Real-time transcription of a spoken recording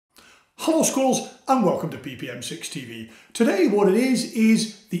Hello squirrels and welcome to PPM6 TV. Today what it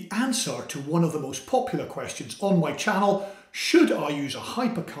is the answer to one of the most popular questions on my channel. Should I use a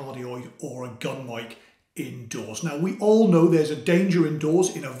hypercardioid or a gun mic indoors? Now we all know there's a danger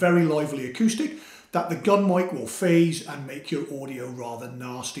indoors in a very lively acoustic that the gun mic will phase and make your audio rather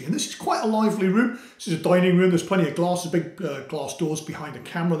nasty. And this is quite a lively room. This is a dining room. There's plenty of glasses, big glass doors behind the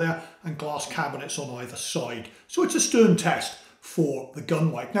camera there and glass cabinets on either side. So it's a stern test for the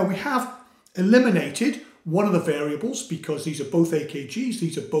gun mic. Now we have eliminated one of the variables because these are both AKGs,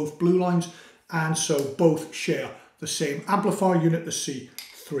 these are both blue lines, and so both share the same amplifier unit, the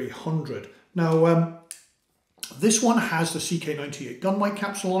C300. Now this one has the CK98 gun mic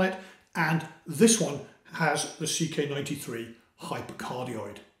capsule on it, and this one has the CK93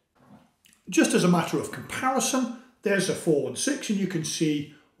 hypercardioid. Just as a matter of comparison, there's a 416 and you can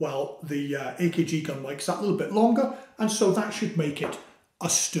see, well, the AKG gun mic's that little bit longer, and so that should make it a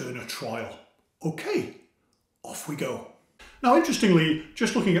sterner trial. Okay, off we go. Now interestingly,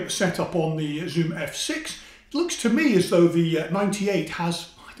 just looking at the setup on the Zoom F6, it looks to me as though the 98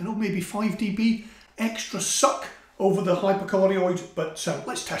 has, I don't know, maybe 5 dB extra suck over the hypercardioid, but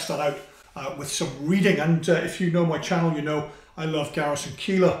let's test that out with some reading. And if you know my channel, you know I love Garrison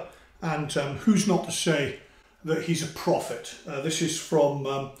Keillor, and who's not to say that he's a prophet. This is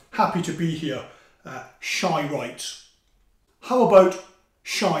from Happy to Be Here. Shy writes, how about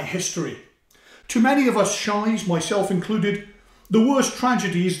shy history? To many of us shies, myself included, the worst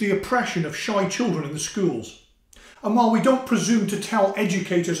tragedy is the oppression of shy children in the schools. And while we don't presume to tell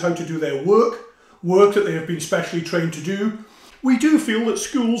educators how to do their work that they have been specially trained to do, we do feel that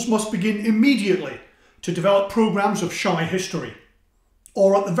schools must begin immediately to develop programs of shy history,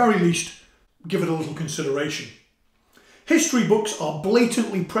 or at the very least, give it a little consideration. History books are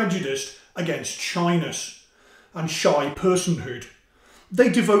blatantly prejudiced against shyness and shy personhood. They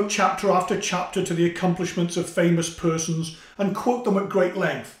devote chapter after chapter to the accomplishments of famous persons and quote them at great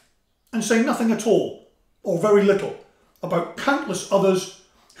length, and say nothing at all, or very little, about countless others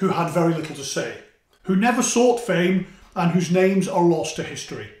who had very little to say, who never sought fame and whose names are lost to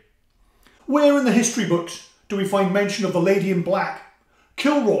history. Where in the history books do we find mention of the Lady in Black,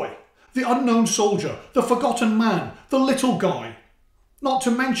 Kilroy, the unknown soldier, the forgotten man, the little guy? Not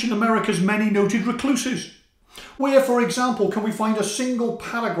to mention America's many noted recluses. Where, for example, can we find a single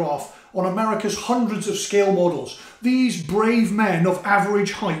paragraph on America's hundreds of scale models, these brave men of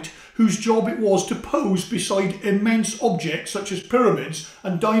average height whose job it was to pose beside immense objects such as pyramids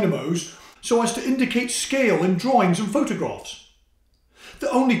and dynamos so as to indicate scale in drawings and photographs? The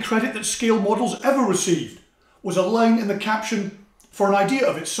only credit that scale models ever received was a line in the caption, for an idea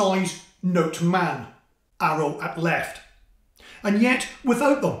of its size, note man, arrow at left. And yet,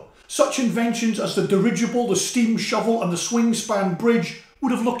 without them, such inventions as the dirigible, the steam shovel and the swing span bridge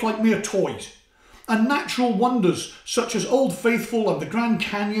would have looked like mere toys. And natural wonders such as Old Faithful and the Grand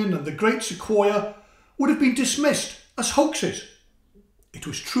Canyon and the Great Sequoia would have been dismissed as hoaxes. It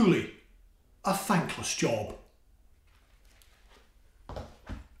was truly a thankless job.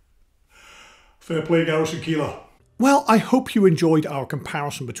 Fair play, Garrison Keillor. Well, I hope you enjoyed our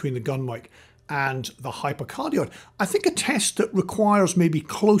comparison between the gun mic and the hypercardioid. I think a test that requires maybe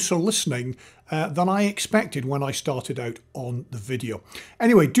closer listening than I expected when I started out on the video.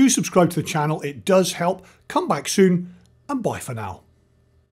 Anyway, do subscribe to the channel. It does help. Come back soon, and bye for now.